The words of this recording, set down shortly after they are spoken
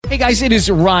Hey guys, it is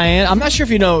Ryan. I'm not sure if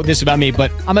you know this about me, but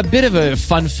I'm a bit of a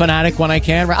fun fanatic when I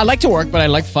can. I like to work, but I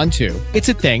like fun too. It's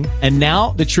a thing. And now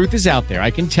the truth is out there.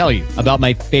 I can tell you about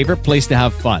my favorite place to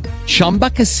have fun. Chumba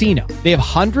Casino. They have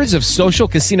hundreds of social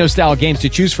casino style games to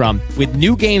choose from with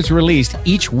new games released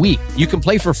each week. You can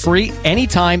play for free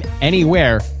anytime,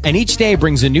 anywhere. And each day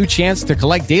brings a new chance to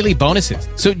collect daily bonuses.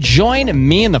 So join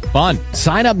me in the fun.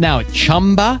 Sign up now at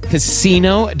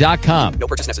ChumbaCasino.com. No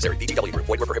purchase necessary. VGW Group.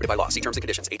 Void where prohibited by law. See terms and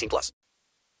conditions. 18+.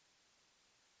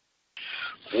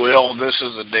 Well, this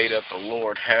is the day that the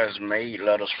Lord has made.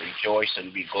 Let us rejoice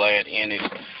and be glad in it.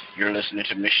 You're listening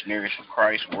to Missionaries for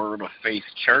Christ, Word of Faith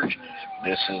Church.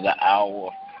 This is the hour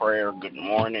of prayer. Good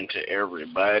morning to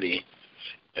everybody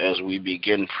as we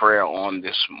begin prayer on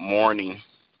this morning.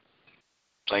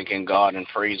 Thanking God and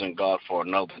praising God for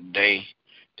another day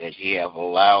that He have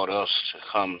allowed us to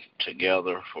come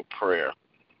together for prayer.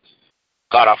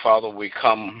 God, our Father, we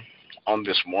come on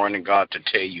this morning, God, to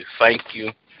tell you thank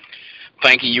you.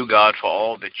 Thanking you, God, for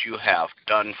all that you have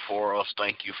done for us.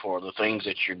 Thank you for the things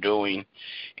that you're doing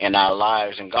in our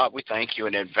lives. And, God, we thank you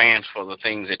in advance for the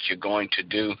things that you're going to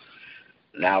do.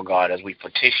 Now, God, as we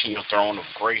petition your throne of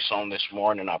grace on this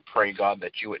morning, I pray, God,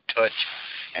 that you would touch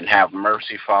and have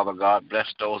mercy, Father God. Bless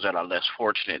those that are less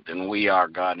fortunate than we are,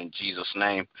 God, in Jesus'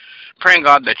 name. Praying,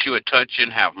 God, that you would touch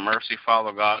and have mercy,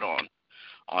 Father God,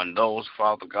 on those,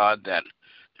 Father God, that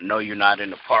know you not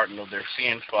in the pardon of their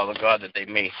sins, Father God, that they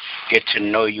may get to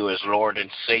know you as Lord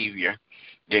and Savior.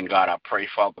 Then, God, I pray,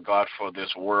 Father God, for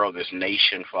this world, this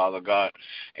nation, Father God,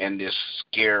 and this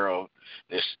scare of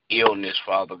this illness,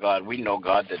 Father God. We know,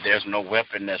 God, that there's no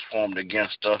weapon that's formed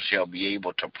against us shall be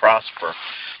able to prosper.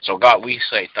 So, God, we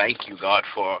say thank you, God,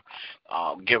 for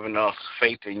giving us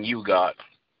faith in you, God,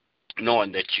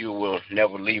 knowing that you will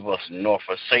never leave us nor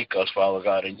forsake us, Father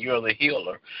God, and you're the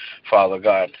healer, Father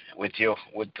God. With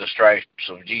the stripes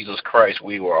of Jesus Christ,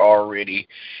 we were already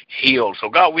healed. So,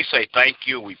 God, we say thank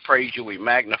you, we praise you, we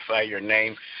magnify your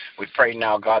name. We pray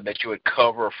now, God, that you would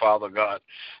cover, Father God,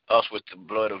 us with the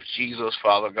blood of Jesus,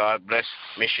 Father God. Bless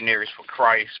Missionaries for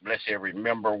Christ. Bless every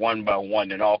member one by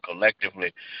one and all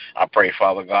collectively. I pray,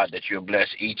 Father God, that you'll bless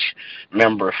each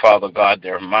member, Father God,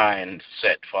 their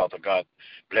mindset, Father God.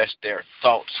 Bless their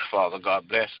thoughts, Father God.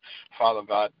 Bless, Father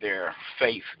God, their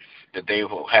faith, that they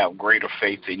will have greater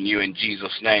faith in you in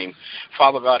Jesus' name.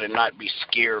 Father God, and not be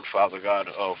scared, Father God,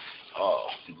 of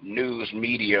news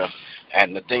media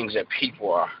and the things that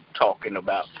people are talking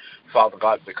about, Father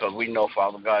God, because we know,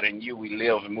 Father God, in you we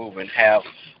live and move and have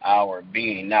our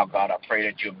being. Now, God, I pray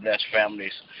that you bless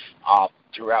families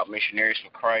throughout Missionaries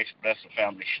for Christ. Bless the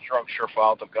family structure,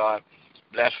 Father God.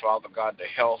 Bless, Father God, the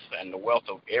health and the wealth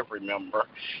of every member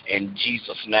in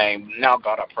Jesus' name. Now,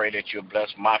 God, I pray that you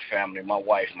bless my family, my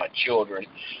wife, my children,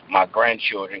 my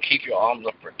grandchildren. Keep your arms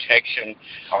of protection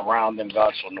around them,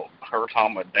 God, so no hurt,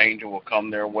 harm, or danger will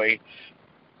come their way.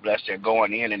 Bless their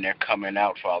going in and their coming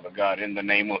out, Father God, in the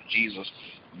name of Jesus.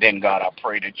 Then, God, I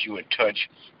pray that you would touch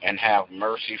and have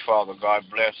mercy, Father God.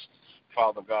 Bless,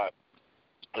 Father God,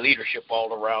 leadership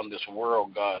all around this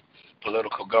world, God,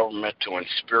 political, governmental, and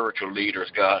spiritual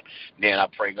leaders, God. Then I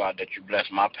pray, God, that you bless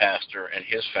my pastor and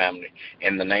his family.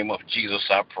 In the name of Jesus,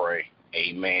 I pray.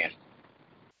 Amen.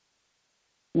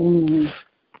 Mm.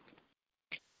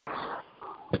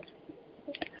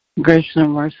 Gracious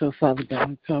and merciful Father God,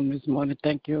 we come this morning.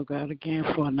 Thank you, God, again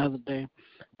for another day.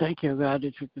 Thank you, God,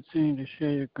 that you continue to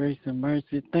share your grace and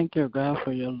mercy. Thank you, God,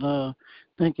 for your love.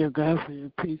 Thank you, God, for your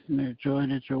peace and your joy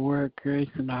that your word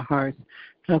creates in our hearts,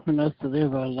 helping us to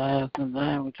live our lives in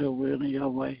line with your will and your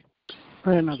way.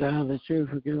 Praying, oh God, that you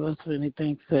forgive us for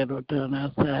anything said or done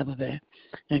outside of that,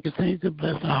 and continue to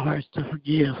bless our hearts to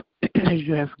forgive as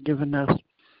you have forgiven us.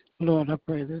 Lord, I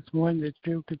pray this morning that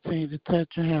you continue to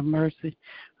touch and have mercy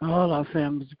on all our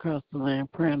families across the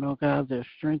land. Praying, oh God, that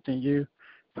strengthen you.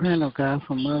 Praying, oh God,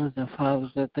 for mothers and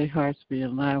fathers, that their hearts be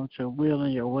in line with your will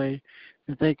and your way,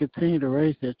 that they continue to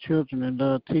raise their children in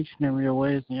love, teaching them your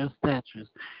ways and your statutes.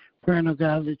 Praying, oh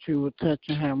God, that you will touch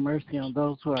and have mercy on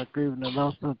those who are grieving the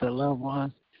loss of their loved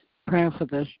ones. Praying for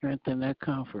their strength and their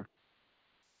comfort.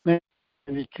 Praying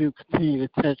that you continue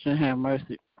to touch and have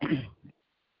mercy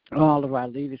all of our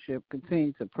leadership.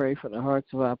 Continue to pray for the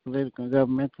hearts of our political and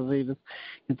governmental leaders.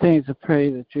 Continue to pray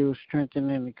that you will strengthen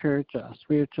and encourage our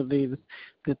spiritual leaders,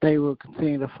 that they will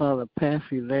continue to follow the path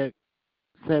you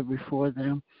set before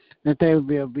them, that they will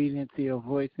be obedient to your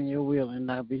voice and your will and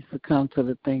not be succumbed to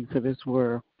the things of this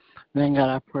world. Then, God,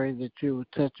 I pray that you will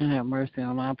touch and have mercy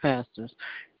on our pastors.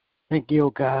 Thank you,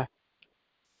 God,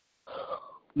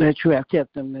 that you have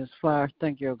kept them this far.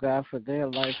 Thank you, God, for their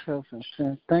life, health, and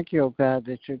strength. Thank you, God,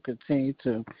 that you continue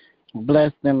to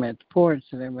Bless them and pour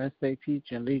into them as they teach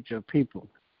and lead your people.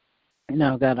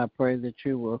 Now, God, I pray that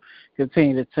you will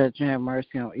continue to touch and have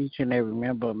mercy on each and every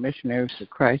member of Missionaries of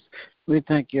Christ. We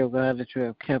thank you, God, that you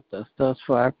have kept us thus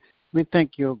far. We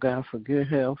thank you, God, for good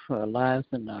health, for our lives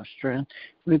and our strength.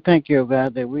 We thank you,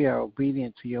 God, that we are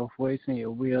obedient to your voice and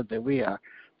your will, that we are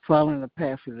following the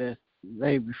path that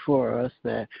lay before us,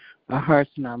 that our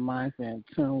hearts and our minds are in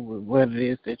tune with what it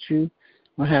is that you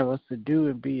will have us to do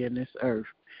and be in this earth.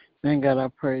 Then, God, I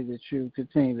pray that you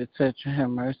continue to touch and have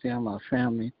mercy on my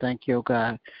family. Thank you,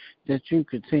 God, that you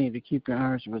continue to keep your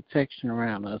arms of protection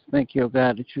around us. Thank you,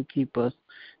 God, that you keep us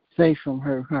safe from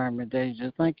hurt, harm, and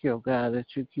danger. Thank you, God, that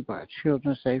you keep our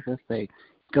children safe as they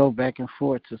go back and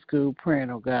forth to school. Praying,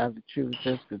 oh God, that you would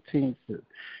just continue to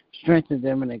strengthen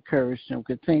them and encourage them,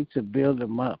 continue to build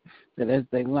them up, that as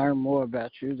they learn more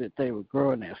about you, that they will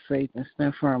grow in their faith and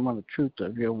stand firm on the truth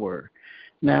of your word.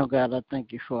 Now, God, I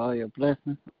thank you for all your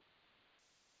blessings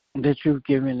that you've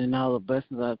given and all the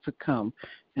blessings are to come.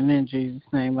 And in Jesus'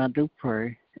 name I do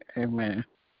pray. Amen.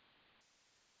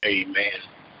 Amen.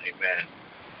 Amen.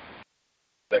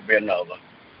 There be another.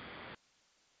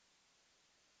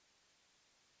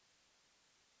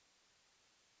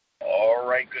 All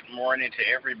right, good morning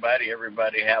to everybody.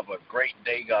 Everybody have a great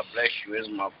day. God bless you is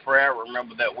my prayer.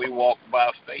 Remember that we walk by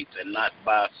faith and not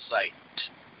by sight.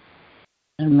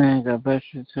 Amen. God bless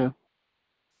you too.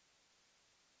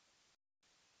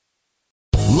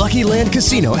 Lucky Land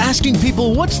Casino, asking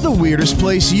people, what's the weirdest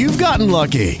place you've gotten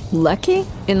lucky? Lucky?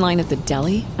 In line at the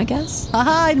deli, I guess?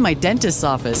 Aha, in my dentist's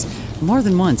office. More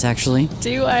than once, actually.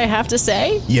 Do I have to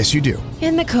say? Yes, you do.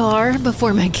 In the car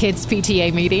before my kids'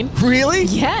 PTA meeting. Really?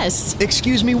 Yes.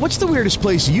 Excuse me, what's the weirdest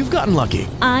place you've gotten lucky?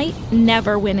 I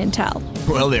never win and tell.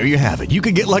 Well, there you have it. You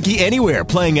can get lucky anywhere,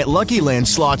 playing at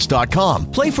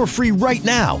LuckyLandSlots.com. Play for free right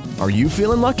now. Are you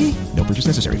feeling lucky? No purchase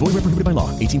necessary. Void where prohibited by law.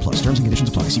 18+. Terms and conditions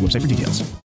apply. See website for details.